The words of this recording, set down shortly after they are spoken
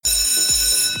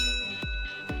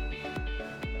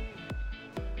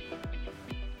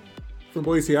From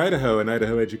Boise, Idaho, and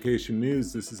Idaho Education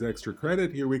News, this is Extra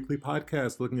Credit, your weekly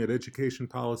podcast looking at education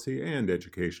policy and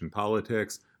education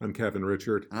politics. I'm Kevin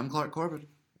Richert. And I'm Clark Corbin.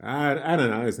 I don't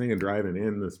know. I was thinking driving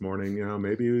in this morning,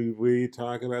 maybe we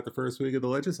talk about the first week of the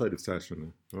legislative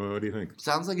session. What do you think?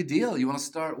 Sounds like a deal. You want to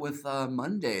start with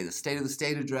Monday, the State of the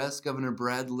State address, Governor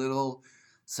Brad Little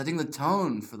setting the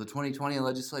tone for the 2020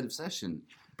 legislative session.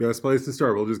 Best place to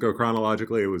start. We'll just go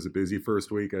chronologically. It was a busy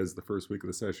first week, as the first week of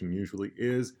the session usually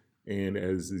is. And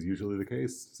as is usually the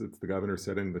case, it's the governor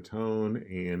setting the tone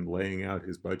and laying out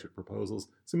his budget proposals.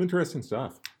 Some interesting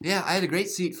stuff. Yeah, I had a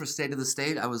great seat for State of the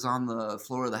State. I was on the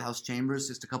floor of the House chambers,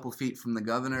 just a couple feet from the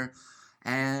governor.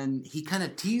 And he kind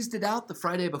of teased it out the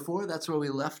Friday before. That's where we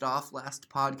left off last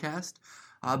podcast.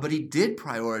 But he did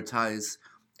prioritize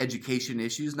education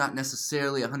issues, not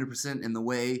necessarily 100% in the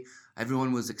way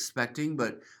everyone was expecting.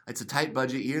 But it's a tight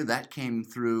budget year. That came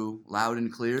through loud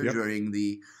and clear during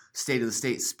the State of the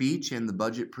State speech and the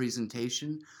budget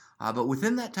presentation. But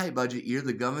within that tight budget year,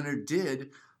 the governor did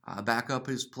back up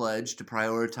his pledge to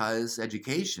prioritize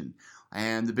education.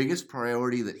 And the biggest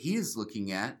priority that he is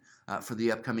looking at for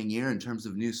the upcoming year in terms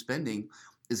of new spending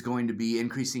is going to be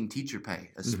increasing teacher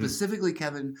pay. Specifically,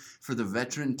 Kevin, for the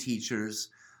veteran teachers,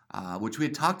 which we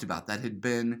had talked about. That had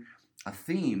been a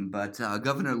theme, but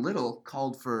Governor Little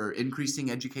called for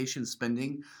increasing education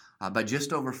spending by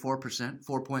just over 4%,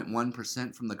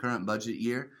 4.1% from the current budget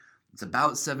year. It's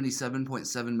about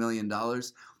 $77.7 million.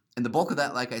 And the bulk of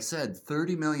that, like I said,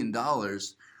 $30 million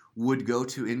would go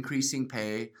to increasing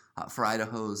pay for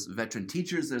Idaho's veteran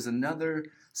teachers. There's another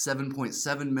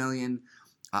 $7.7 million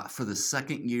for the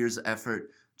second year's effort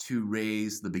to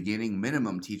raise the beginning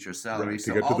minimum teacher salary. Right,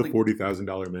 to get to the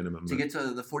 $40,000 minimum. To get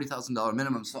to the $40,000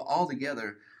 minimum. So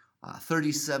altogether,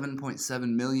 $37.7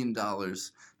 million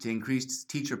to increase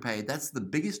teacher pay. That's the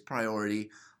biggest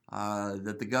priority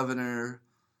that the governor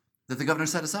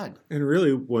set aside. And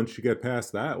really, once you get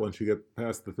past that, once you get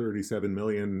past the $37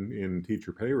 million in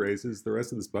teacher pay raises, the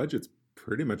rest of this budget's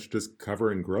pretty much just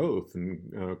covering growth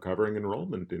and covering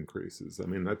enrollment increases. I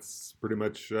mean, that's pretty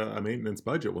much a maintenance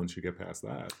budget once you get past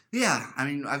that. Yeah, I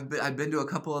mean, I've been to a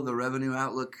couple of the Revenue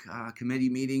Outlook committee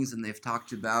meetings, and they've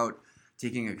talked about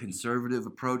taking a conservative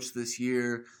approach this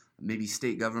year. Maybe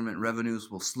state government revenues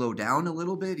will slow down a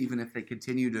little bit, even if they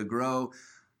continue to grow.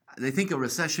 They think a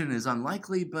recession is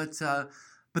unlikely, but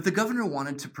the governor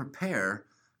wanted to prepare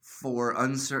for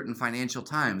uncertain financial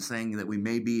times, saying that we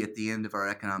may be at the end of our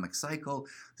economic cycle,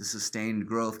 the sustained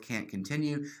growth can't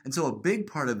continue. And so a big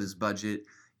part of his budget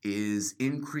is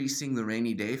increasing the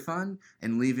rainy day fund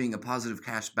and leaving a positive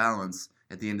cash balance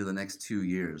at the end of the next 2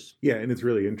 years. Yeah, and it's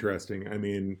really interesting. I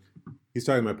mean, he's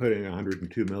talking about putting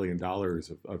 $102 million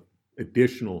of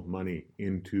additional money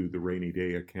into the rainy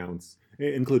day accounts,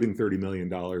 including $30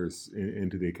 million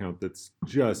into the account that's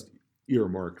just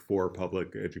earmarked for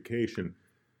public education.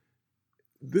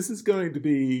 This is going to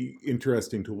be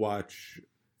interesting to watch.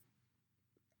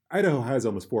 Idaho has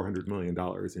almost $400 million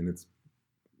in its,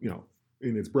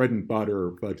 in its bread and butter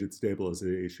budget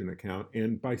stabilization account,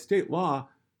 and by state law,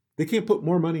 they can't put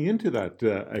more money into that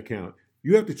account.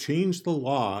 You have to change the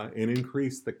law and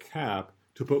increase the cap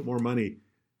to put more money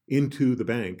into the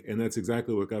bank, and that's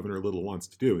exactly what Governor Little wants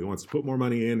to do. He wants to put more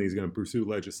money in. He's going to pursue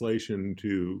legislation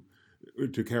to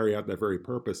carry out that very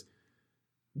purpose.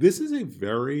 This is a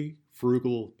very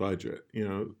frugal budget.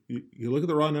 You look at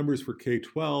the raw numbers for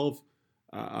K-12,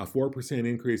 a 4%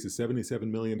 increase is $77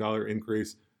 million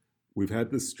increase. We've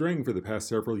had this string for the past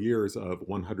several years of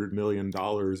 $100 million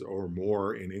or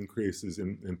more in increases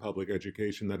in public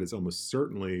education. That is almost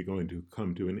certainly going to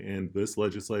come to an end this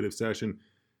legislative session.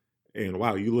 And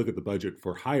wow, you look at the budget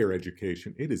for higher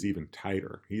education, it is even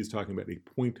tighter. He's talking about a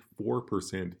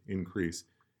 0.4% increase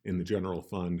in the general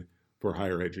fund for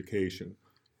higher education.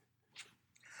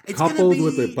 Coupled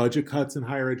with the budget cuts in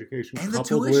higher education,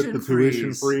 coupled with the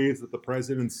tuition freeze that the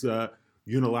president's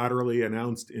unilaterally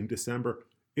announced in December,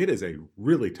 it is a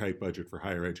really tight budget for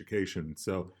higher education.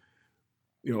 So,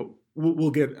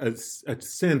 we'll get a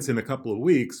sense in a couple of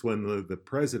weeks when the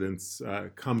presidents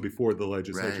come before the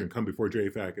legislature and come before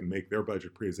JFAC and make their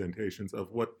budget presentations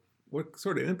of what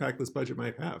sort of impact this budget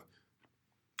might have.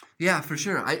 Yeah, for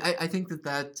sure. I think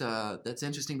that's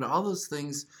interesting. But all those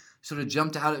things sort of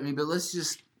jumped out at me. But let's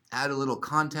just add a little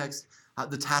context.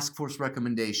 The task force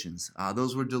recommendations.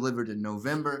 Those were delivered in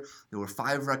November. There were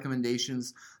 5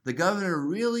 recommendations. The governor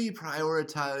really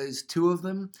prioritized 2 of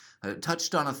them,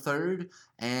 touched on a third,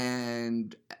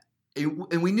 and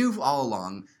And we knew all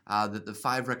along that the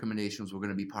 5 recommendations were going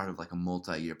to be part of like a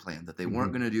multi-year plan, that they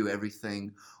weren't going to do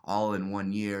everything all in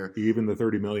one year. Even the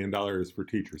 $30 million for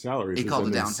teacher salaries He is called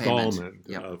an the down installment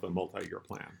payment. of a multi-year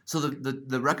plan. So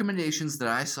the recommendations that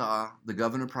I saw the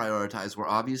governor prioritize were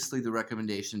obviously the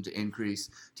recommendation to increase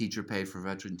teacher pay for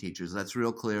veteran teachers. That's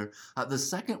real clear. The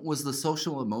second was the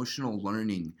social emotional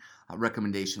learning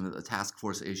recommendation that the task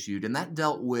force issued, and that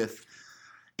dealt with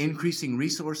increasing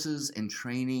resources and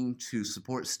training to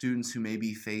support students who may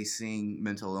be facing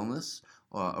mental illness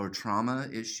or trauma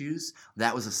issues.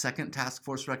 That was a second task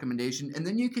force recommendation. And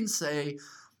then you can say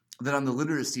that on the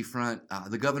literacy front,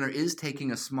 the governor is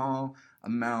taking a small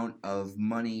amount of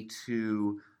money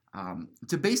to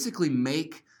basically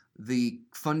make the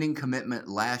funding commitment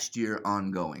last year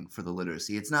ongoing for the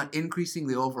literacy. It's not increasing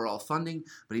the overall funding,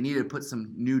 but he needed to put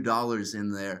some new dollars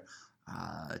in there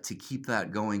to keep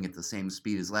that going at the same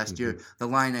speed as last year. The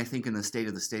line, I think, in the State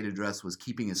of the State address was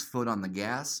keeping his foot on the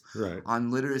gas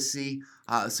on literacy.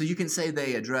 So you can say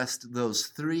they addressed those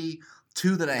 3.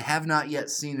 2 that I have not yet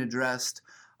seen addressed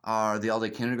are the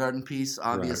all-day kindergarten piece.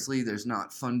 Obviously, there's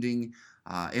not funding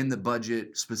in the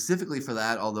budget specifically for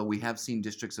that, although we have seen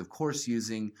districts, of course,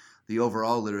 using the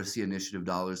overall literacy initiative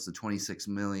dollars, the $26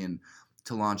 million,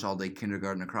 to launch all-day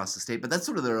kindergarten across the state. But that's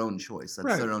sort of their own choice.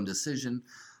 That's their own decision.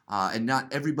 And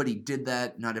not everybody did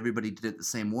that. Not everybody did it the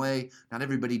same way. Not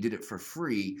everybody did it for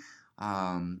free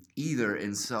either.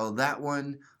 And so that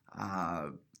one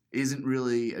isn't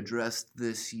really addressed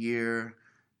this year.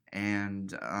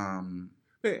 But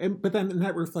then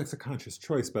that reflects a conscious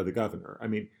choice by the governor. I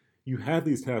mean, you have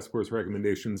these task force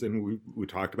recommendations, and we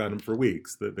talked about them for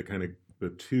weeks. The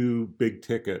 2 big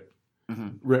ticket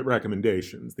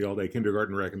recommendations, the all-day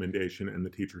kindergarten recommendation and the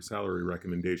teacher salary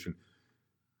recommendation.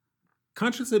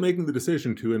 Consciously making the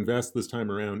decision to invest this time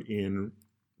around in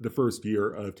the first year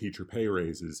of teacher pay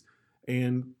raises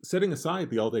and setting aside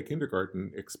the all-day kindergarten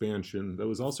expansion that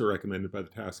was also recommended by the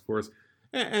task force.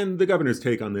 And the governor's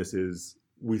take on this is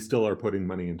we still are putting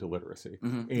money into literacy.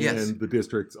 And the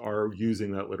districts are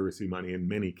using that literacy money in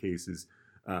many cases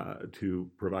to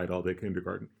provide all-day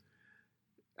kindergarten.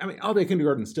 I mean, all-day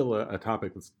kindergarten is still a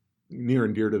topic that's near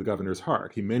and dear to the governor's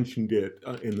heart. He mentioned it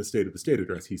in the State of the State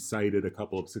address. He cited a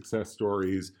couple of success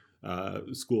stories,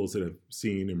 schools that have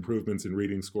seen improvements in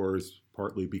reading scores,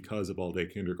 partly because of all-day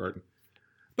kindergarten.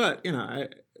 But, I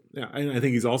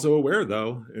think he's also aware,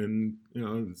 though, and,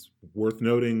 it's worth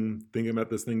noting, thinking about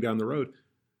this thing down the road,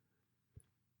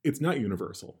 it's not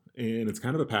universal, and it's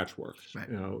kind of a patchwork.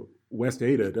 West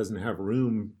Ada doesn't have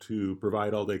room to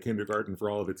provide all-day kindergarten for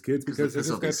all of its kids because it's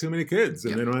got too many kids,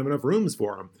 and they don't have enough rooms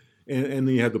for them. And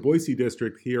then you have the Boise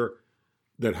district here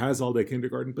that has all-day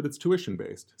kindergarten, but it's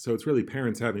tuition-based. So it's really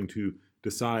parents having to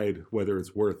decide whether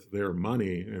it's worth their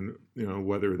money and,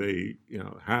 whether they,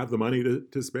 have the money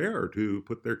to spare to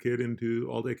put their kid into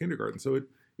all-day kindergarten. So it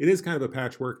is kind of a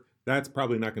patchwork. That's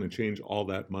probably not going to change all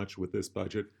that much with this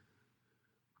budget.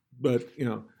 But,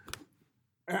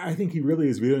 I think he really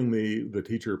is viewing the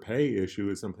teacher pay issue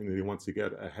as something that he wants to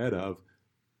get ahead of.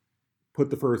 Put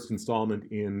the first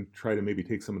installment in, try to maybe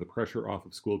take some of the pressure off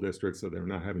of school districts so they're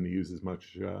not having to use as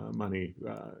much money,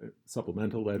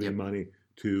 supplemental levy money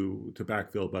to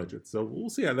backfill budgets. So we'll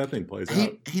see how that thing plays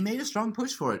out. He made a strong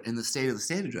push for it in the State of the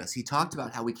State address. He talked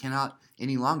about how we cannot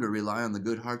any longer rely on the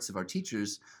good hearts of our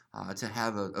teachers to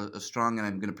have a strong, and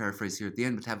I'm going to paraphrase here at the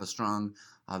end, but to have a strong,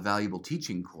 valuable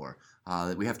teaching corps.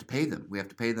 That we have to pay them. We have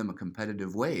to pay them a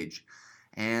competitive wage.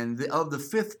 And of the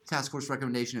 5th task force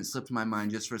recommendation, it slipped my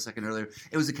mind just for a second earlier,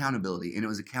 it was accountability. And it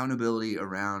was accountability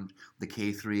around the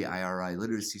K-3 IRI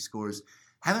literacy scores.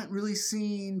 Haven't really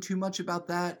seen too much about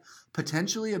that.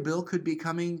 Potentially a bill could be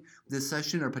coming this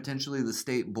session, or potentially the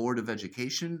State Board of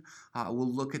Education will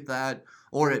look at that.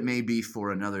 Or it may be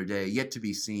for another day, yet to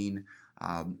be seen.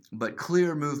 But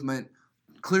clear movement,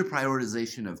 clear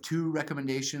prioritization of 2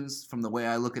 recommendations from the way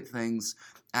I look at things,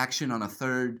 action on a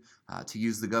 3rd, to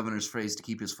use the governor's phrase, to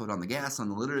keep his foot on the gas on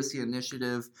the literacy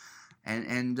initiative,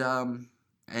 and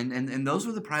those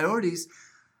were the priorities.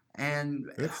 And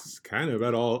that's kind of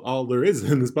about all there is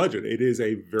in this budget. It is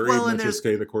a very much a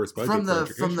stay the course budget from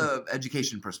education. The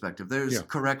education perspective. There's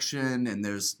correction, and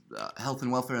there's health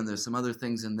and welfare, and there's some other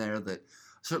things in there that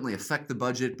certainly affect the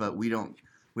budget, but we don't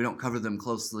cover them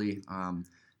closely. And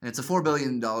it's a $4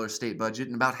 billion state budget,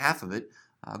 and about half of it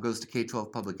goes to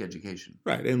K-12 public education.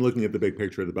 Right, and looking at the big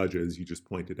picture of the budget, as you just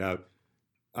pointed out,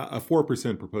 a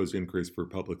 4% proposed increase for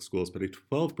public schools, but a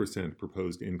 12%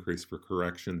 proposed increase for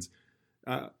corrections.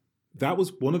 That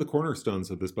was one of the cornerstones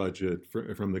of this budget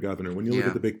from the governor. When you look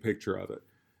at the big picture of it,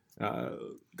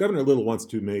 Governor Little wants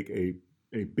to make a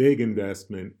big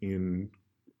investment in,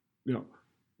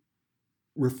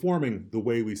 reforming the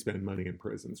way we spend money in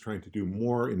prisons, trying to do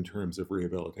more in terms of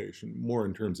rehabilitation, more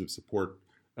in terms of support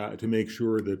to make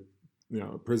sure that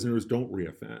prisoners don't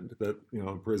reoffend, that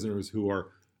prisoners who are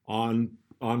on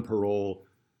parole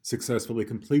successfully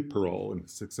complete parole and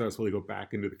successfully go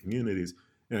back into the communities.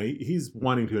 He's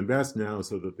wanting to invest now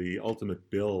so that the ultimate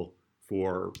bill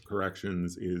for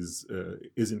corrections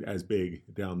isn't as big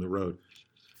down the road.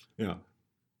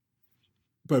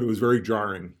 But it was very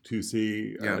jarring to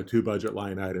see two budget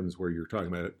line items where you're talking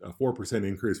about a 4%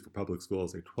 increase for public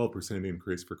schools, a 12%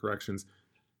 increase for corrections.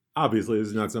 Obviously, this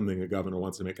is not something a governor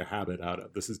wants to make a habit out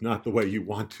of. This is not the way you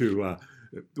want to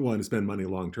spend money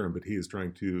long term. But he is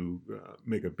trying to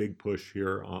make a big push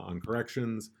here on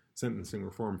corrections. Sentencing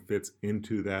reform fits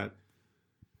into that,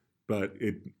 but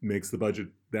it makes the budget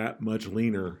that much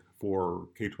leaner for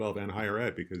K-12 and higher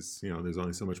ed because there's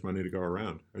only so much money to go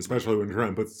around, especially when you're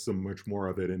trying to put so much more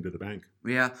of it into the bank.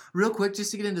 Yeah, real quick,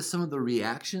 just to get into some of the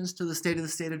reactions to the State of the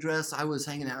State address. I was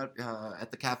hanging out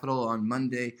at the Capitol on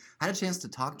Monday. I had a chance to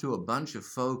talk to a bunch of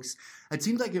folks. It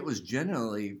seemed like it was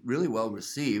generally really well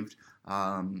received.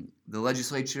 The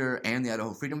legislature and the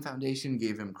Idaho Freedom Foundation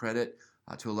gave him credit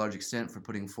to a large extent for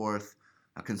putting forth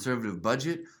a conservative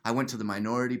budget. I went to the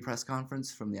minority press conference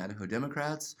from the Idaho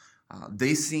Democrats.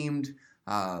 They seemed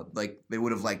like they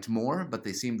would have liked more, but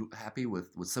they seemed happy with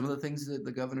some of the things that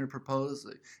the governor proposed.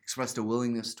 They expressed a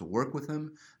willingness to work with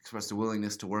him, expressed a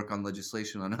willingness to work on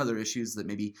legislation on other issues that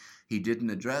maybe he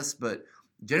didn't address, but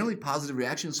generally positive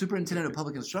reaction. Superintendent of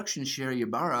Public Instruction, Sherry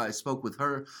Ybarra, I spoke with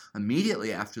her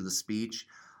immediately after the speech.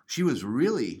 She was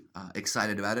really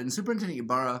excited about it. And Superintendent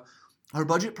Ybarra, her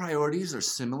budget priorities are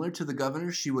similar to the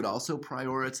governor. She would also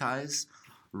prioritize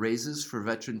raises for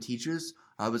veteran teachers.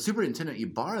 But Superintendent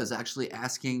Ybarra is actually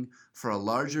asking for a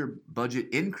larger budget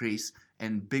increase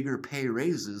and bigger pay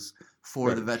raises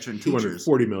for the veteran teachers.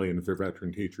 $240 million for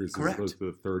veteran teachers Correct. As opposed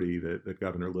to the $30 that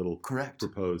Governor Little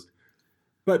proposed.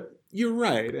 But you're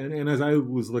right. And as I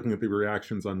was looking at the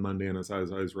reactions on Monday and as I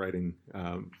was writing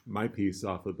my piece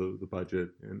off of the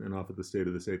budget and off of the State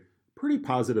of the State, pretty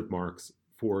positive marks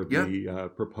for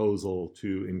the proposal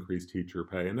to increase teacher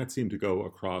pay. And that seemed to go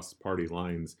across party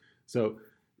lines. So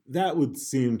that would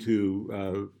seem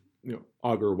to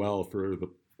augur well for the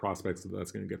prospects that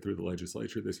that's going to get through the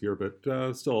legislature this year,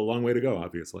 but still a long way to go,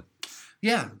 obviously.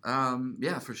 Yeah,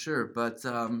 for sure. But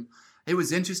it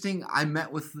was interesting. I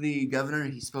met with the governor.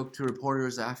 He spoke to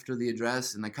reporters after the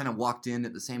address, and I kind of walked in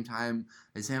at the same time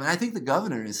as him. And I think the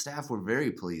governor and his staff were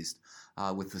very pleased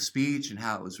with the speech and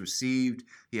how it was received.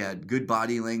 He had good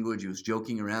body language. He was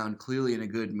joking around, clearly in a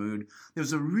good mood. There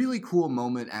was a really cool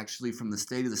moment, actually, from the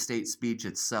State of the State speech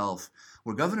itself,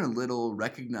 where Governor Little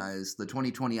recognized the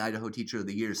 2020 Idaho Teacher of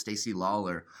the Year, Stacy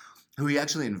Lawler, who he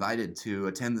actually invited to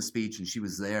attend the speech, and she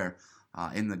was there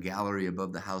in the gallery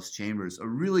above the House chambers. A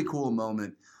really cool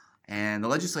moment. And the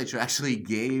legislature actually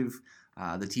gave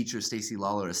the teacher, Stacy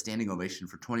Lawler, a standing ovation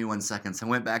for 21 seconds. I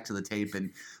went back to the tape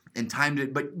and timed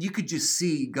it, but you could just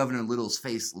see Governor Little's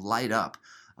face light up,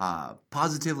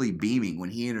 positively beaming when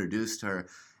he introduced her.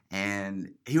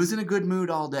 And he was in a good mood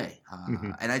all day.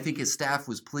 And I think his staff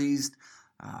was pleased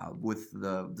with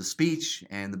the speech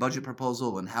and the budget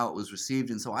proposal and how it was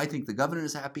received. And so I think the governor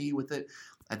is happy with it.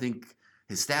 I think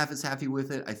his staff is happy with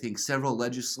it. I think several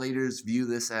legislators view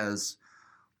this as,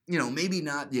 maybe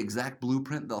not the exact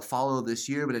blueprint they'll follow this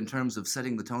year, but in terms of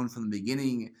setting the tone from the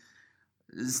beginning,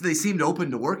 they seemed open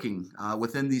to working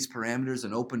within these parameters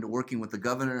and open to working with the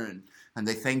governor. And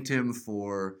they thanked him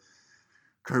for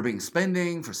curbing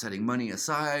spending, for setting money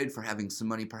aside, for having some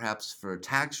money perhaps for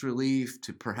tax relief,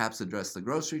 to perhaps address the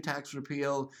grocery tax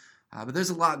repeal. But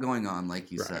there's a lot going on,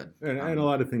 like you said. And a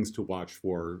lot of things to watch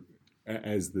for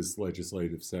as this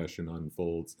legislative session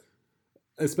unfolds,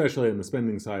 especially on the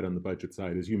spending side, on the budget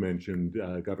side. As you mentioned,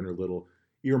 Governor Little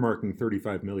earmarking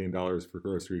 $35 million for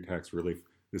grocery tax relief.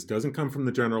 This doesn't come from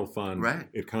the general fund. Right.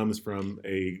 It comes from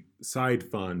a side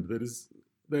fund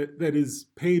that is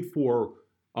paid for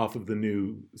off of the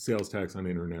new sales tax on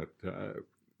internet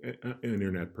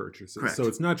purchases. Correct. So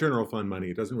it's not general fund money.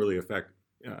 It doesn't really affect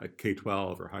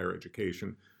K-12 or higher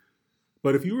education.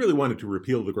 But if you really wanted to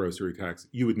repeal the grocery tax,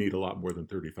 you would need a lot more than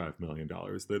 $35 million.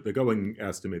 The going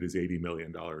estimate is $80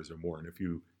 million or more. And if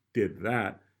you did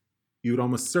that, you would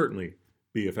almost certainly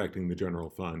be affecting the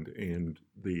general fund and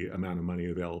the amount of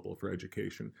money available for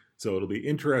education. So it'll be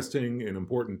interesting and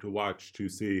important to watch to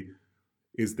see,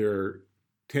 is there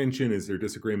tension, is there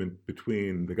disagreement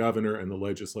between the governor and the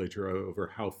legislature over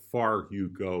how far you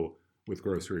go with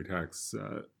grocery tax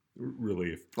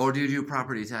relief. Or do you do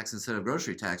property tax instead of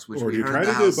grocery tax? Which or we do you heard try the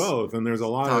to House do both? And there's a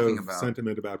lot of about.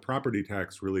 sentiment about property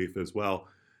tax relief as well.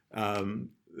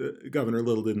 Governor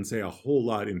Little didn't say a whole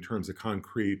lot in terms of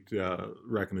concrete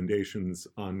recommendations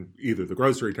on either the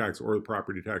grocery tax or the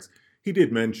property tax. He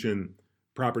did mention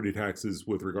property taxes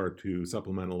with regard to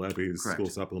supplemental levies, Correct. school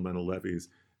supplemental levies,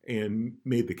 and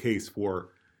made the case for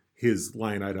his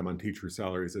line item on teacher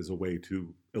salaries as a way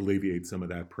to alleviate some of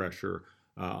that pressure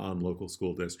on local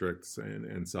school districts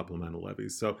and supplemental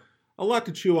levies. So a lot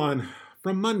to chew on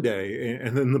from Monday,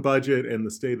 and then the budget and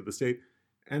the state of the state.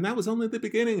 And that was only the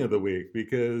beginning of the week,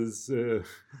 because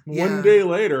one day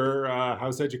later,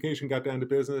 House Education got down to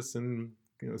business and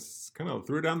kind of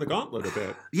threw down the gauntlet a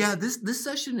bit. Yeah, this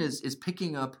session is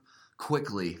picking up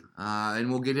quickly, and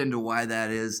we'll get into why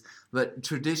that is. But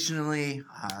traditionally,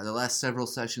 the last several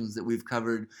sessions that we've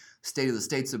covered, State of the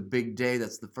State's a big day.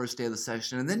 That's the first day of the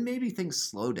session. And then maybe things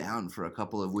slow down for a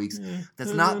couple of weeks.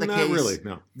 That's not the case really,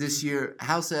 no. This year.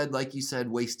 House Ed, like you said,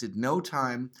 wasted no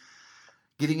time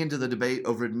getting into the debate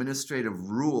over administrative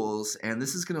rules. And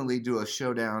this is going to lead to a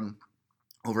showdown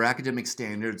over academic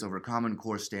standards, over Common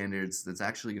Core standards that's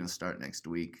actually going to start next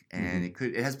week. And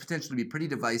it has potential to be pretty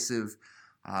divisive.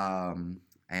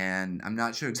 And I'm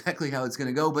not sure exactly how it's going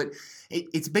to go, but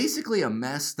it's basically a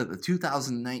mess that the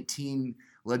 2019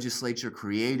 legislature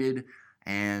created,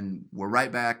 and we're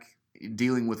right back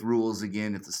dealing with rules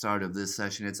again at the start of this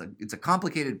session. It's a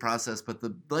complicated process, but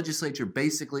the legislature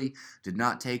basically did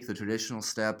not take the traditional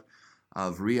step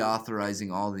of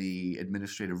reauthorizing all the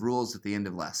administrative rules at the end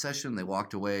of last session. They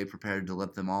walked away prepared to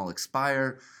let them all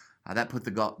expire. That put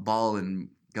the ball in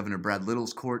Governor Brad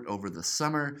Little's court over the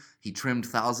summer. He trimmed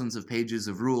thousands of pages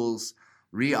of rules,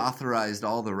 reauthorized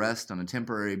all the rest on a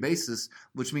temporary basis,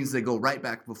 which means they go right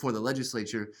back before the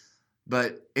legislature.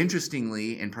 But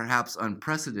interestingly, and perhaps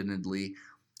unprecedentedly,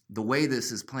 the way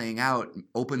this is playing out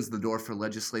opens the door for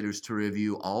legislators to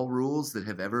review all rules that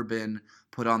have ever been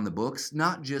put on the books,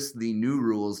 not just the new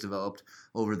rules developed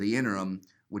over the interim,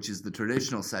 which is the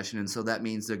traditional session. And so that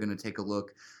means they're going to take a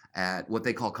look at what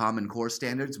they call Common Core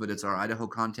standards, but it's our Idaho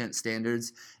content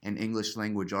standards and English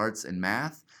language arts and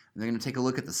math. And they're going to take a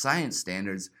look at the science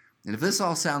standards. And if this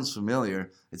all sounds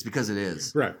familiar, it's because it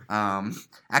is. Right.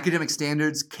 Academic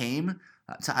standards came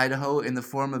to Idaho in the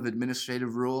form of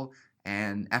administrative rule.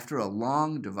 And after a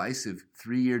long, divisive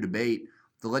 3-year debate,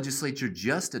 the legislature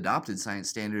just adopted science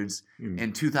standards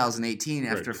in 2018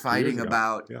 after fighting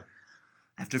about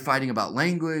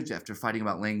language,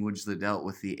 that dealt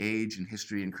with the age and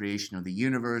history and creation of the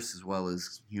universe, as well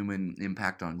as human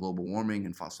impact on global warming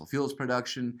and fossil fuels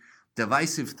production.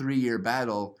 Divisive 3-year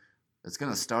battle that's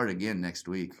going to start again next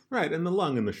week. Right, and the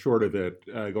long and the short of it,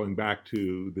 going back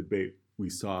to the debate we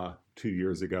saw 2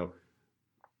 years ago,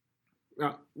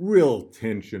 real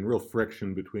tension, real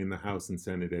friction between the House and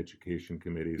Senate Education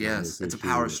Committees. Yes, it's a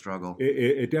power struggle.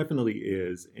 It definitely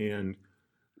is. And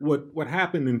what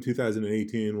happened in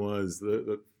 2018 was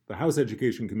the House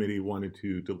Education Committee wanted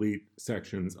to delete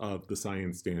sections of the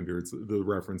science standards, the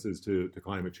references to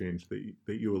climate change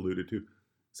that you alluded to.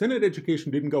 Senate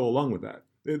Education didn't go along with that.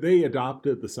 They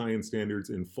adopted the science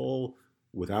standards in full,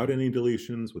 without any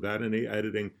deletions, without any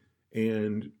editing.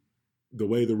 And the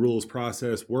way the rules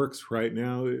process works right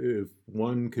now, if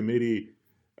one committee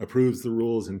approves the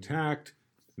rules intact,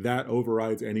 that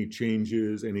overrides any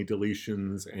changes, any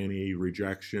deletions, any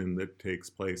rejection that takes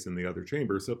place in the other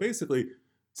chamber. So basically,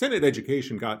 Senate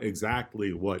Education got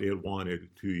exactly what it wanted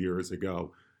 2 years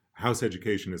ago. House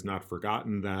Education has not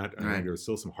forgotten that. I think there's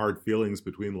still some hard feelings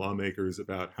between lawmakers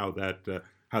about how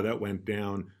that went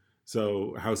down.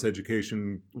 So House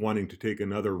Education wanting to take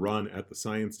another run at the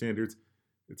science standards,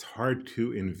 it's hard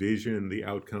to envision the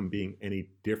outcome being any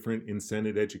different in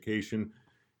Senate Education.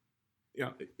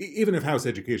 Even if House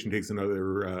Education takes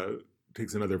another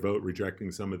vote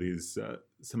rejecting some of these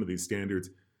standards,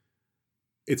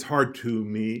 it's hard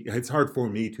for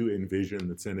me to envision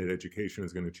that Senate Education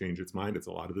is going to change its mind. It's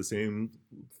a lot of the same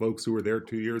folks who were there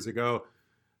 2 years ago.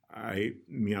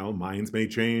 Minds may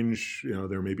change.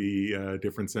 There may be a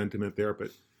different sentiment there, but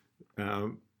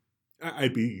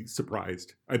I'd be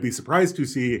surprised. I'd be surprised to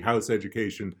see House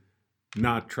Education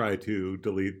not try to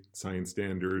delete science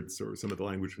standards or some of the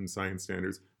language from science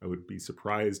standards. I would be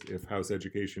surprised if House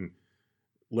Education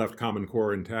left Common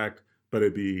Core intact, but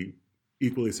I'd be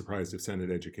equally surprised if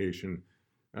Senate Education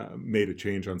made a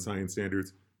change on science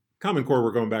standards. Common Core,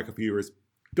 we're going back a few years.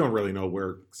 Don't really know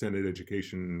where Senate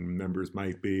Education members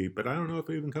might be, but I don't know if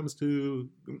it even comes to,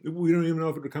 we don't even know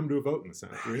if it would come to a vote in the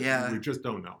Senate. We just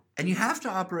don't know. And you have to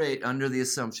operate under the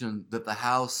assumption that the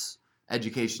House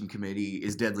Education Committee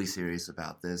is deadly serious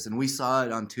about this. And we saw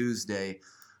it on Tuesday.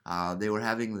 They were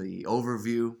having the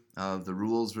overview of the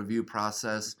rules review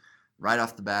process. Right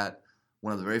off the bat,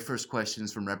 one of the very first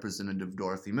questions from Representative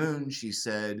Dorothy Moon, she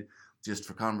said, just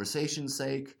for conversation's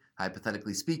sake,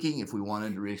 hypothetically speaking, if we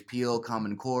wanted to repeal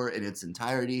Common Core in its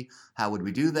entirety, how would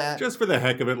we do that? Just for the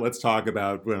heck of it, let's talk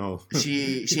about, well...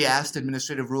 She asked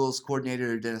Administrative Rules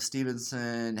Coordinator Dennis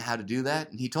Stevenson how to do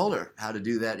that, and he told her how to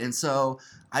do that. And so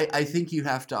I think you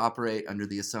have to operate under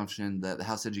the assumption that the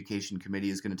House Education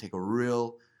Committee is going to take a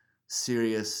real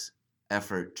serious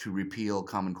effort to repeal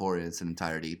Common Core in its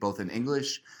entirety, both in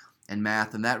English and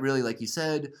math. And that really, like you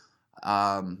said,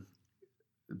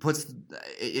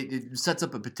 it sets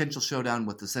up a potential showdown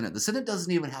with the Senate. The Senate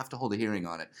doesn't even have to hold a hearing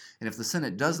on it. And if the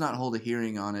Senate does not hold a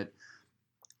hearing on it,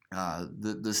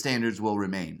 the standards will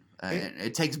remain.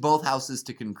 It takes both houses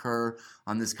to concur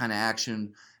on this kind of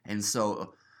action. And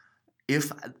so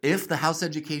if the House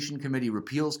Education Committee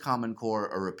repeals Common Core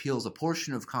or repeals a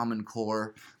portion of Common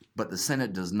Core, but the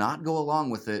Senate does not go along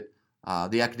with it,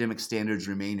 the academic standards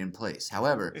remain in place.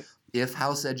 However, if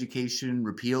House Education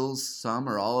repeals some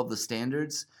or all of the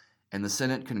standards and the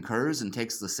Senate concurs and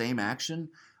takes the same action,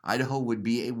 Idaho would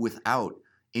be without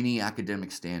any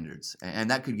academic standards.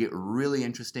 And that could get really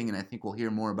interesting, and I think we'll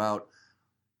hear more about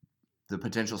the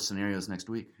potential scenarios next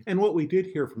week. And what we did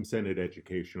hear from Senate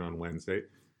Education on Wednesday,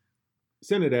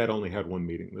 Senate Ed only had one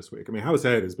meeting this week. I mean, House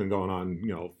Ed has been going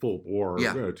on, full bore,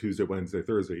 Tuesday, Wednesday,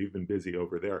 Thursday. You've been busy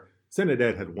over there. Senate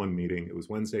Ed had one meeting. It was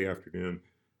Wednesday afternoon.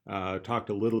 Talked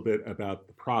a little bit about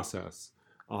the process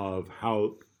of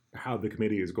how the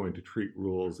committee is going to treat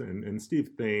rules. And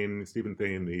Stephen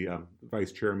Thane, the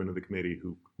vice chairman of the committee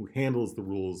who handles the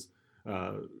rules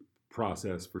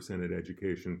process for Senate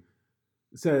Education,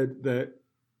 said that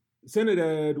Senate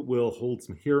Ed will hold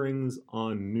some hearings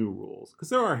on new rules, because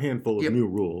there are a handful of new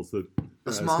rules that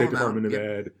State Department of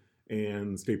Ed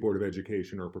and State Board of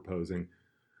Education are proposing.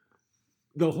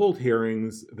 They'll hold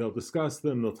hearings, they'll discuss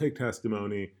them, they'll take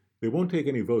testimony. They won't take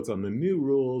any votes on the new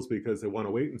rules because they want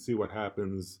to wait and see what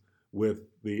happens with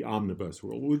the omnibus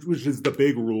rule, which is the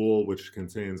big rule which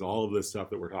contains all of this stuff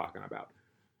that we're talking about.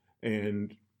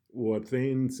 And what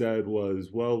Thane said was,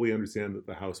 well, we understand that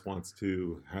the House wants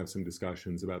to have some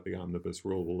discussions about the omnibus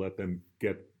rule. We'll let them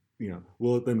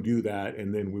we'll let them do that,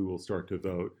 and then we will start to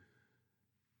vote.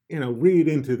 Read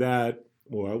into that,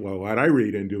 well, what I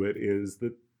read into it is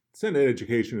that Senate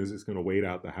Education is just going to wait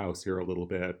out the House here a little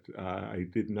bit. I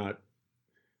did not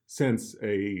sense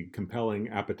a compelling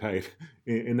appetite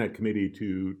in that committee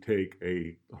to take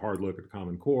a hard look at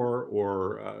Common Core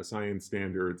or science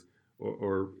standards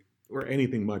or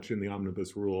anything much in the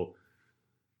omnibus rule.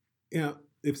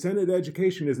 If Senate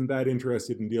Education isn't that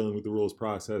interested in dealing with the rules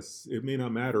process, it may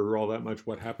not matter all that much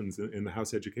what happens in the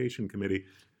House Education Committee.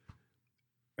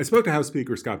 I spoke to House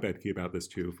Speaker Scott Bedke about this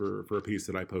too for a piece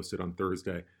that I posted on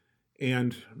Thursday.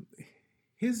 And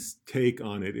his take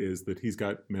on it is that he's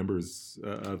got members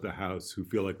of the House who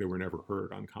feel like they were never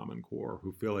heard on Common Core,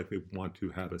 who feel like they want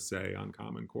to have a say on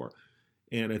Common Core.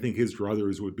 And I think his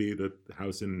druthers would be that the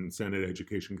House and Senate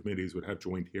Education Committees would have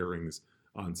joint hearings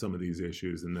on some of these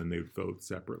issues, and then they'd vote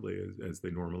separately as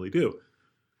they normally do.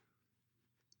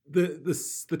 The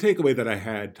takeaway that I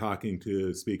had talking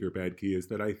to Speaker Bedke is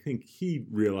that I think he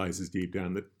realizes deep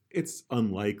down that it's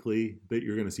unlikely that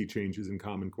you're going to see changes in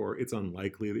Common Core. It's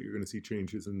unlikely that you're going to see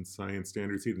changes in science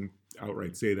standards. He didn't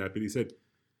outright say that, but he said,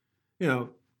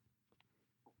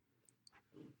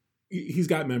 he's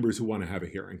got members who want to have a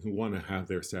hearing, who want to have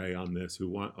their say on this, who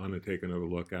want to take another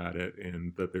look at it,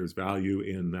 and that there's value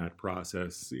in that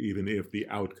process, even if the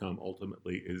outcome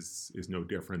ultimately is no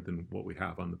different than what we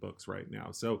have on the books right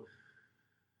now. So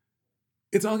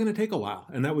it's all going to take a while.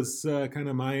 And that was kind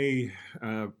of my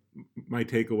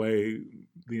takeaway.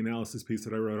 The analysis piece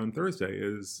that I wrote on Thursday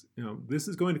is, this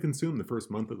is going to consume the first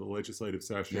month of the legislative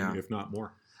session, if not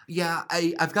more. Yeah,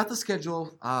 I've got the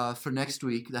schedule for next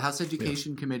week. The House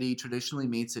Education Committee traditionally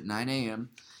meets at 9 a.m.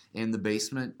 in the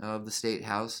basement of the State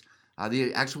House.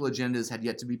 The actual agendas had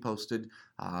yet to be posted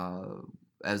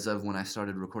as of when I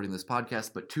started recording this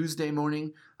podcast. But Tuesday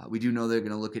morning, we do know they're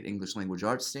going to look at English language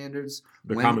arts standards.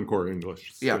 Common Core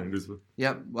English standards.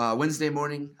 Yep. Wednesday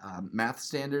morning, math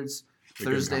standards.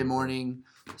 Thursday morning,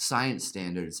 science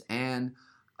standards. And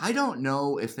I don't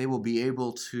know if they will be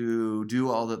able to do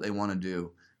all that they want to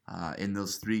do in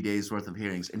those 3 days worth of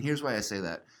hearings. And here's why I say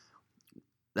that.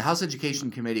 The House Education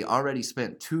Committee already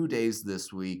spent 2 days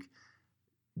this week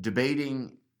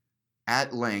debating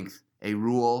at length a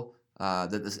rule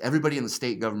that everybody in the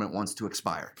state government wants to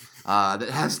expire that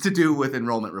has to do with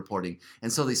enrollment reporting.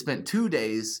 And so they spent 2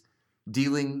 days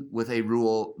dealing with a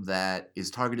rule that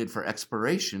is targeted for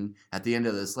expiration at the end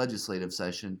of this legislative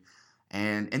session.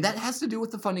 And that has to do with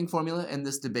the funding formula and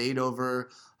this debate over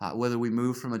whether we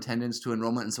move from attendance to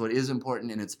enrollment. And so it is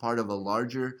important, and it's part of a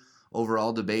larger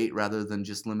overall debate rather than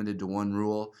just limited to one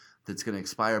rule. that's going to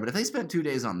expire. But if they spent 2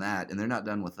 days on that and they're not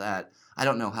done with that, I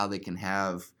don't know how they can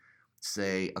have,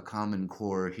 say, a Common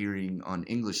Core hearing on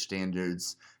English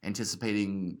standards,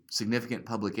 anticipating significant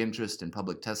public interest and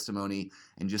public testimony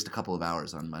in just a couple of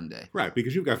hours on Monday. Right,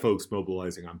 because you've got folks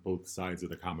mobilizing on both sides of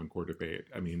the Common Core debate.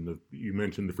 I mean, you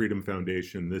mentioned the Freedom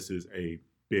Foundation. This is a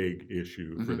big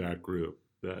issue for that group.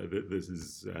 This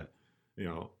is,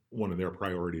 one of their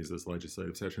priorities this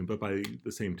legislative session. But by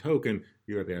the same token,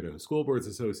 you have the Idaho School Boards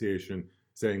Association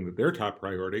saying that their top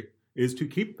priority is to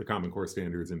keep the Common Core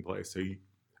standards in place. So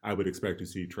I would expect to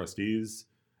see trustees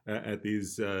at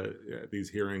these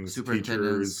hearings,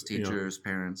 superintendents, teachers,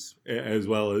 parents, as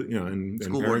well as and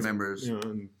school board members,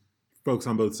 and folks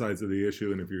on both sides of the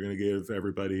issue. And if you're going to give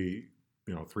everybody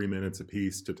 3 minutes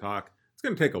apiece to talk, it's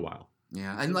going to take a while.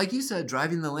 Yeah, and like you said,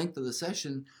 driving the length of the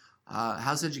session,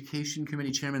 House Education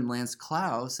Committee Chairman Lance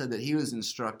Clow said that he was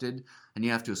instructed, and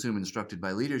you have to assume instructed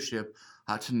by leadership,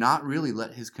 to not really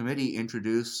let his committee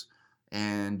introduce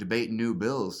and debate new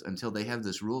bills until they have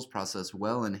this rules process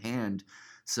well in hand.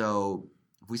 So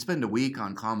if we spend a week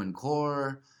on Common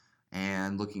Core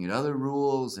and looking at other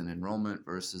rules and enrollment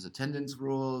versus attendance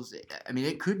rules, I mean,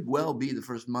 it could well be the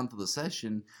first month of the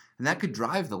session, and that could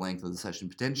drive the length of the session,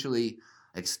 potentially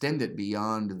extend it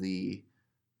beyond the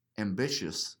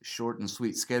ambitious, short and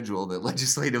sweet schedule that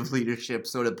legislative leadership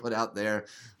sort of put out there,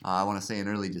 I want to say in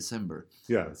early December.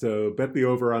 Yeah, so bet the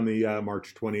over on the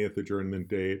March 20th adjournment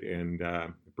date and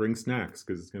bring snacks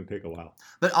because it's going to take a while.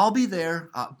 But I'll be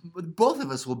there. Both of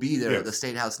us will be there at the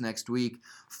State House next week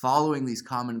following these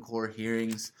Common Core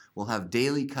hearings. We'll have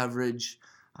daily coverage.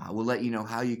 We'll let you know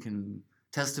how you can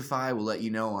testify. We'll let you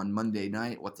know on Monday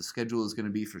night what the schedule is going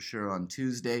to be for sure on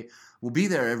Tuesday. We'll be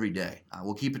there every day.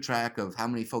 We'll keep a track of how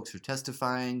many folks are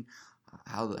testifying,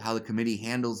 how the committee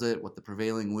handles it, what the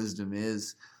prevailing wisdom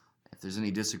is, if there's any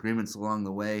disagreements along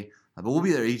the way. But we'll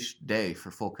be there each day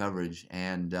for full coverage.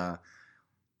 And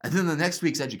then the next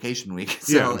week's Education Week.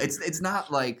 So it's not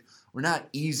like we're not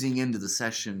easing into the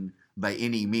session by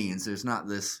any means. There's not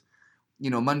this,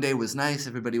 Monday was nice.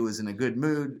 Everybody was in a good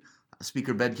mood.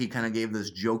 Speaker Bedke kind of gave this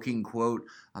joking quote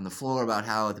on the floor about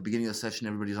how at the beginning of the session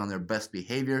everybody's on their best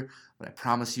behavior, but I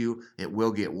promise you it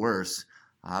will get worse.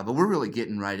 But we're really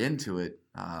getting right into it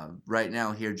right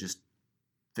now here, just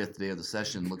fifth day of the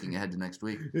session, looking ahead to next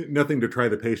week. Nothing to try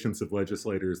the patience of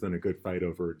legislators than a good fight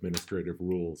over administrative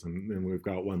rules, and we've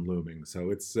got one looming.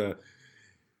 So it's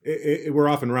we're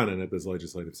off and running at this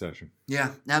legislative session.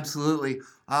 Yeah, absolutely.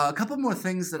 A couple more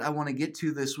things that I want to get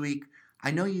to this week. I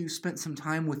know you spent some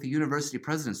time with the university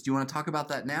presidents. Do you want to talk about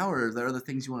that now, or are there other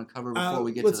things you want to cover before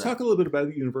we get to that? Let's talk a little bit about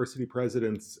the university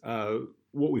presidents,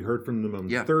 what we heard from them on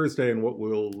Thursday and what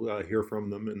we'll hear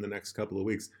from them in the next couple of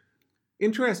weeks.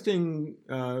 Interesting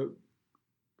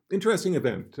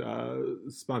event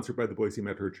sponsored by the Boise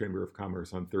Metro Chamber of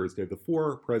Commerce on Thursday. The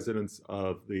four presidents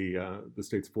of the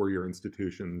state's four-year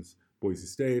institutions, Boise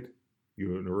State,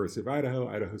 University of Idaho,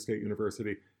 Idaho State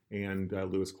University, and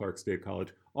Lewis Clark State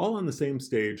College, all on the same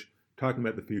stage talking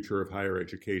about the future of higher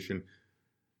education.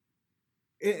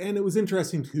 And it was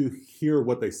interesting to hear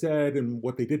what they said and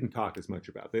what they didn't talk as much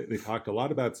about. They talked a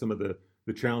lot about some of the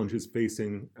challenges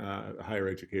facing higher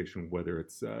education, whether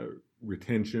it's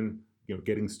retention,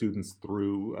 getting students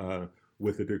through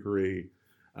with a degree,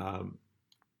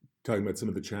 talking about some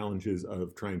of the challenges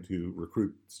of trying to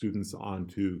recruit students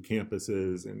onto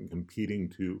campuses and competing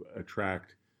to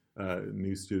attract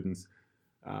new students,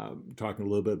 talking a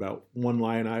little bit about one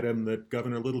line item that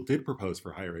Governor Little did propose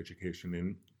for higher education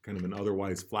in kind of an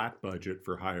otherwise flat budget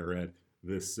for higher ed,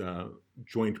 this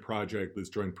joint project, this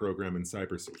joint program in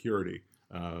cybersecurity.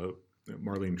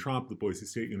 Marlene Tromp, the Boise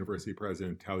State University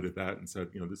president, touted that and said,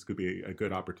 this could be a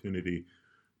good opportunity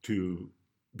to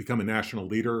become a national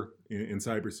leader in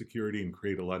cybersecurity and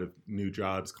create a lot of new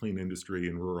jobs, clean industry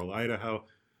in rural Idaho.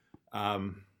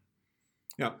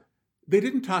 They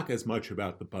didn't talk as much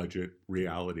about the budget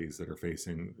realities that are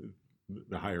facing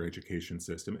the higher education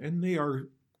system, and they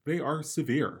are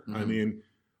severe. Mm-hmm. I mean,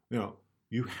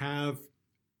 you have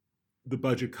the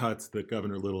budget cuts that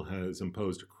Governor Little has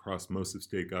imposed across most of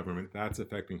state government. That's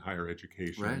affecting higher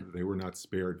education. Right. They were not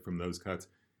spared from those cuts,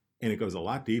 and it goes a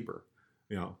lot deeper.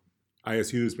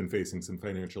 ISU has been facing some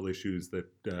financial issues that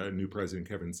new President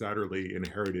Kevin Satterlee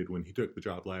inherited when he took the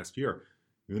job last year.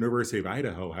 The University of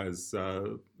Idaho has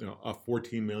a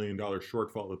 $14 million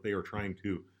shortfall that they are trying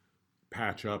to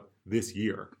patch up this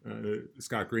year.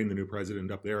 Scott Green, the new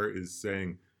president up there, is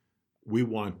saying, we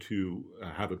want to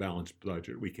have a balanced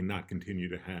budget. We cannot continue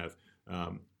to have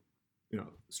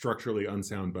structurally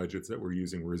unsound budgets that we're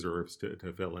using reserves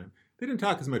to fill in. They didn't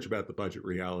talk as much about the budget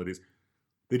realities.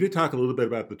 They did talk a little bit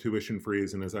about the tuition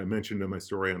freeze, and as I mentioned in my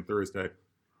story on Thursday,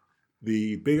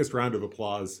 the biggest round of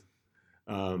applause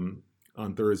on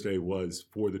Thursday was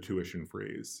for the tuition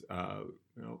freeze.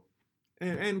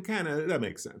 And kind of that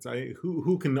makes sense.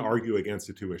 Who can argue against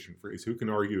a tuition freeze? Who can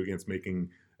argue against making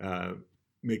it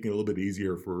a little bit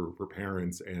easier for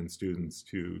parents and students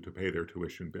to pay their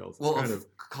tuition bills? Well,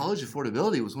 college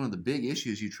affordability was one of the big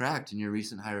issues you tracked in your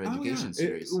recent higher education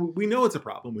series. We know it's a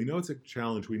problem. We know it's a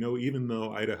challenge. We know even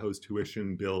though Idaho's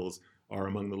tuition bills are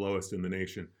among the lowest in the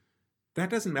nation, that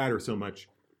doesn't matter so much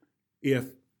if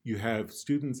you have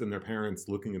students and their parents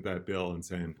looking at that bill and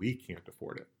saying, we can't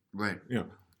afford it. Right.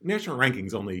 National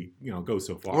rankings only, go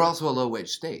so far. We're also a low-wage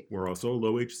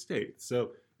state.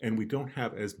 So, and we don't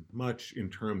have as much in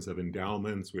terms of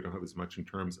endowments. We don't have as much in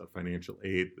terms of financial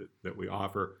aid that we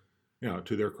offer.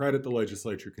 To their credit, the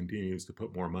legislature continues to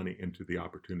put more money into the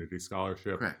Opportunity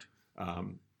Scholarship. Correct.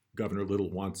 Governor Little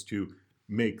wants to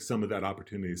make some of that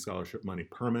Opportunity Scholarship money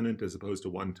permanent as opposed to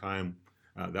one-time.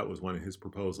 That was one of his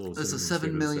proposals. It's a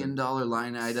 $7 million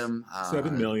line item.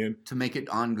 $7 million. To make it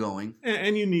ongoing.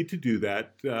 And you need to do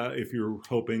that if you're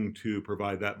hoping to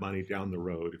provide that money down the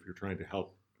road, if you're trying to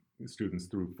help students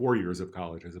through 4 years of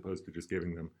college as opposed to just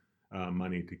giving them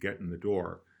money to get in the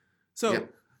door. So,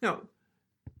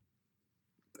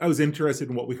 I was interested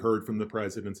in what we heard from the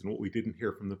presidents and what we didn't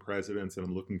hear from the presidents, and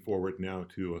I'm looking forward now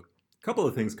to a couple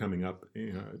of things coming up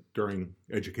during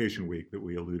Education Week that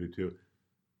we alluded to.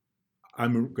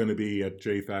 I'm going to be at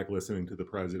JFAC listening to the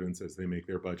presidents as they make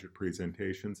their budget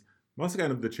presentations. I'm also going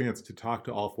to have the chance to talk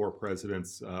to all four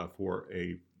presidents for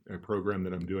a program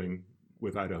that I'm doing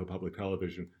with Idaho Public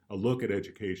Television, a look at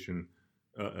education,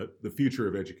 the future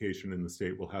of education in the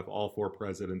state. We'll have all four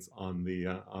presidents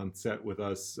on set with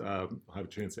us. I'll have a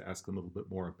chance to ask them a little bit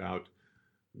more about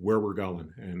where we're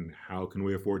going and how can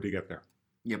we afford to get there.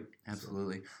 Yep,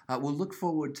 absolutely. We'll look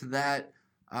forward to that.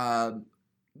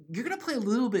 You're going to play a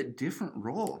little bit different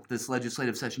role this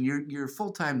legislative session. Your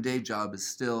full-time day job is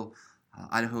still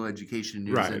Idaho Education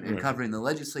News and covering the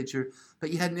legislature,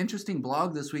 but you had an interesting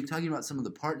blog this week talking about some of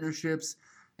the partnerships,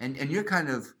 and you're kind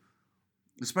of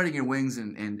spreading your wings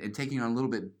and taking on a little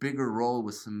bit bigger role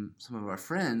with some of our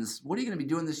friends. What are you going to be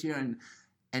doing this year,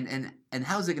 and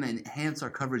how is it going to enhance our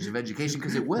coverage of education?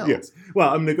 Because it will. Yes.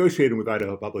 Well, I'm negotiating with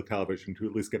Idaho Public Television to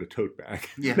at least get a tote bag.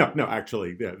 Yeah. No,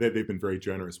 actually, they've been very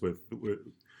generous with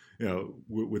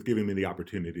giving me the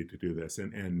opportunity to do this,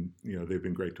 and they've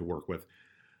been great to work with.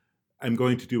 I'm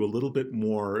going to do a little bit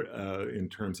more in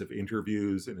terms of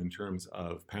interviews and in terms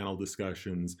of panel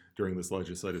discussions during this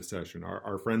legislative session.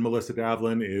 Our friend Melissa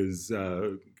Davlin is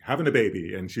having a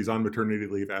baby, and she's on maternity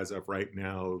leave as of right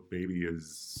now. Baby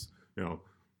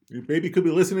could be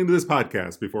listening to this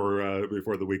podcast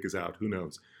before the week is out. Who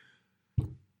knows?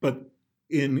 But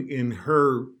in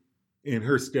her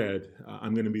stead,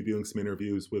 I'm going to be doing some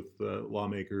interviews with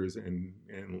lawmakers and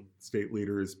state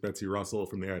leaders. Betsy Russell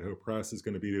from the Idaho Press is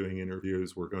going to be doing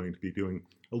interviews. We're going to be doing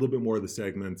a little bit more of the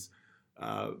segments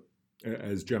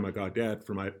as Gemma Gaudet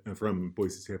from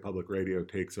Boise State Public Radio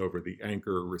takes over the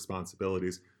anchor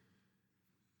responsibilities.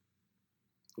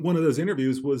 One of those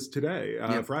interviews was today,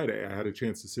 Friday. I had a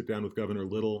chance to sit down with Governor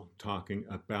Little talking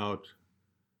about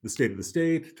the state of the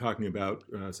state, talking about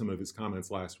some of his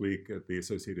comments last week at the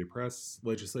Associated Press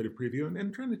legislative preview,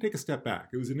 and trying to take a step back.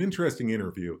 It was an interesting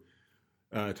interview,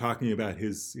 talking about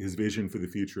his vision for the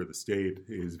future of the state,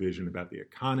 his vision about the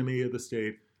economy of the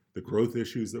state, the growth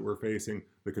issues that we're facing,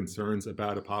 the concerns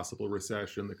about a possible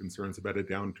recession, the concerns about a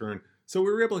downturn. So we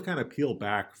were able to kind of peel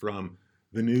back from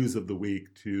the news of the week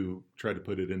to try to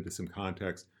put it into some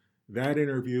context. That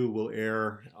interview will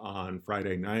air on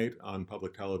Friday night on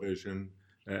public television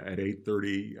at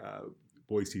 8:30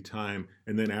 Boise time,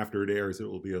 and then after it airs, it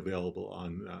will be available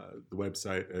on the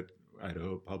website at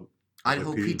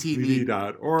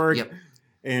IdahoPTV.org. Yep.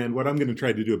 And what I'm going to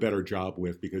try to do a better job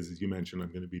with, because as you mentioned, I'm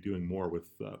going to be doing more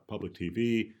with public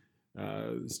TV,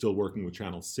 still working with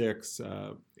Channel 6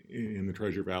 in the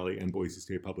Treasure Valley and Boise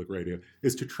State Public Radio,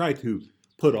 is to try to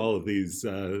put all of these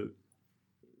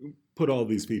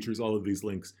features, all of these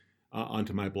links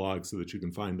onto my blog so that you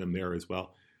can find them there as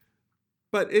well.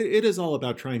 But it is all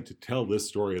about trying to tell this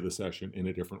story of the session in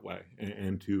a different way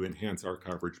and to enhance our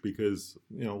coverage, because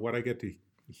what I get to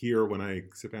hear when I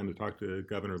sit down to talk to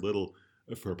Governor Little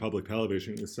for public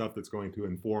television is stuff that's going to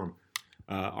inform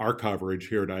our coverage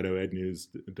here at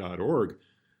idahoednews.org.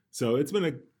 So it's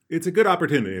a good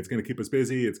opportunity. It's going to keep us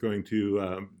busy. It's going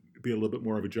to be a little bit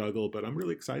more of a juggle, but I'm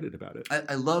really excited about it.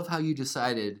 I love how you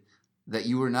decided that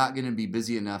you were not going to be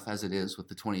busy enough as it is with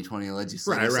the 2020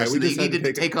 legislative session. We that you needed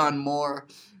to take on more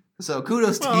So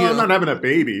kudos to Well, you. I'm not having a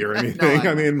baby or anything. No,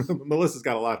 I mean, Melissa's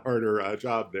got a lot harder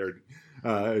job there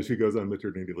as she goes on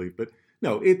maternity leave. But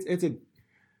no, it's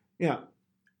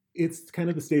kind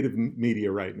of the state of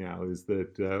media right now is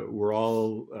that we're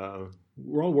all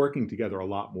working together a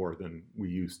lot more than we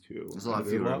used to. There's a lot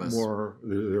fewer of us.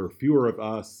 There are fewer of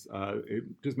us. It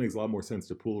just makes a lot more sense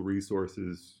to pool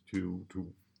resources to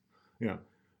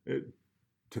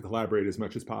collaborate as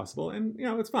much as possible. And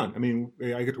it's fun. I mean,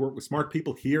 I get to work with smart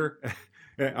people here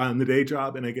on the day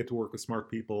job, and I get to work with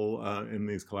smart people in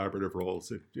these collaborative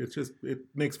roles. It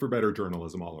makes for better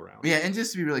journalism all around. Yeah, and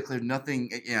just to be really clear,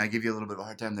 nothing. I give you a little bit of a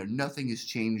hard time there. Nothing is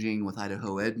changing with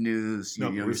Idaho Ed News.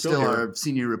 You're still our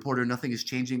senior reporter. Nothing is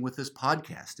changing with this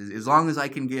podcast. As long as I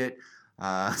can get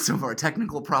some of our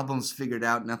technical problems figured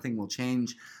out, nothing will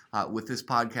change with this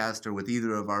podcast or with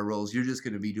either of our roles. You're just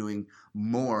going to be doing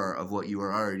more of what you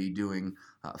are already doing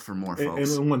for more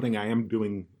folks. And one thing I am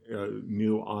doing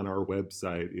new on our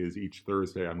website is each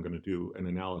Thursday I'm going to do an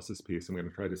analysis piece. I'm going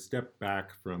to try to step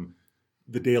back from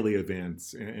the daily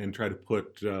events and try to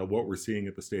put what we're seeing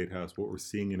at the State House, what we're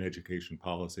seeing in education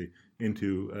policy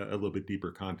into a little bit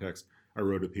deeper context. I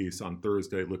wrote a piece on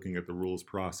Thursday looking at the rules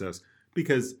process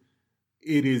because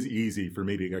it is easy for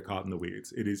me to get caught in the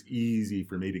weeds. It is easy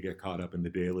for me to get caught up in the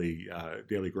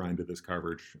daily grind of this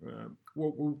coverage.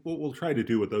 What we'll try to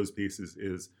do with those pieces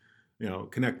is,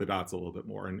 connect the dots a little bit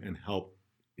more and help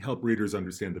readers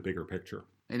understand the bigger picture.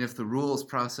 And if the rules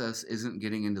process isn't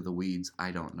getting into the weeds,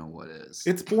 I don't know what is.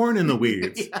 It's born in the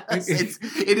weeds. Yes,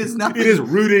 it is nothing. It is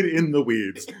rooted in the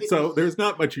weeds. So there's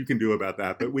not much you can do about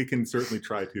that, but we can certainly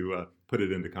try to put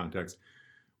it into context.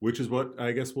 Which is what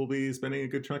I guess we'll be spending a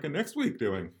good chunk of next week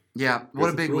doing. Yeah, what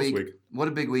a big week. What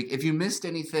a big week. If you missed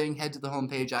anything, head to the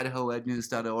homepage,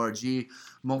 idahoednews.org.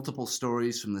 Multiple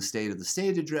stories from the State of the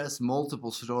State address, multiple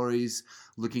stories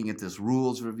looking at this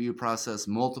rules review process,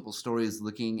 multiple stories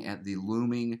looking at the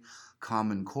looming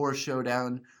Common Core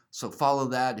showdown. So follow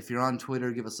that. If you're on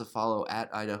Twitter, give us a follow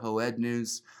at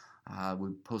idahoednews. We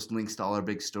post links to all our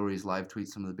big stories, live tweet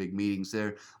some of the big meetings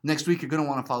there. Next week, you're going to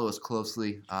want to follow us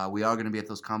closely. We are going to be at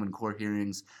those Common Core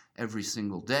hearings every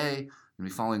single day. We're going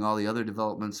to be following all the other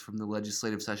developments from the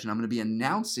legislative session. I'm going to be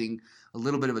announcing a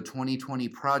little bit of a 2020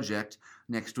 project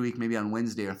next week, maybe on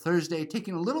Wednesday or Thursday,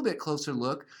 taking a little bit closer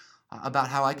look about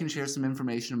how I can share some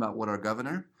information about what our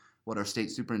governor, what our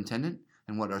state superintendent,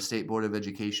 and what our State Board of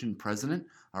Education president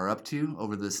are up to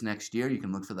over this next year. You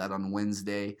can look for that on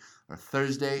Wednesday or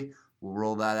Thursday. We'll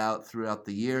roll that out throughout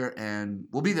the year, and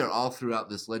we'll be there all throughout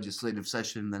this legislative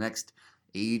session, the next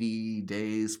 80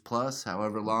 days plus,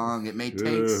 however long it may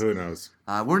take. Who knows?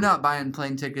 We're not buying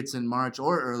plane tickets in March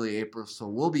or early April, so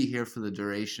we'll be here for the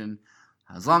duration.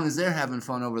 As long as they're having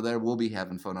fun over there, we'll be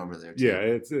having fun over there too. Yeah,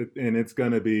 it's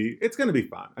gonna be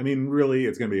fun. I mean, really,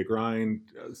 it's gonna be a grind.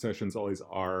 Sessions always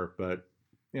are, but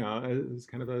as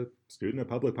kind of a student of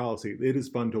public policy, it is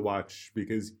fun to watch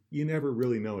because you never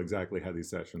really know exactly how these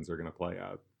sessions are going to play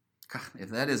out. God, if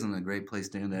that isn't a great place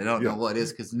to end, I don't know what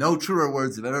is, because no truer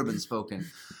words have ever been spoken.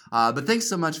 But thanks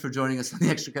so much for joining us on the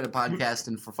Extra Credit Podcast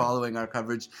and for following our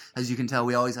coverage. As you can tell,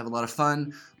 we always have a lot of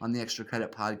fun on the Extra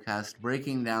Credit Podcast,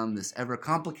 breaking down this ever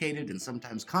complicated and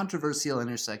sometimes controversial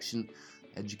intersection,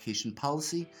 education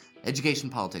policy, education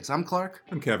politics. I'm Clark.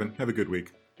 I'm Kevin. Have a good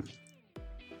week.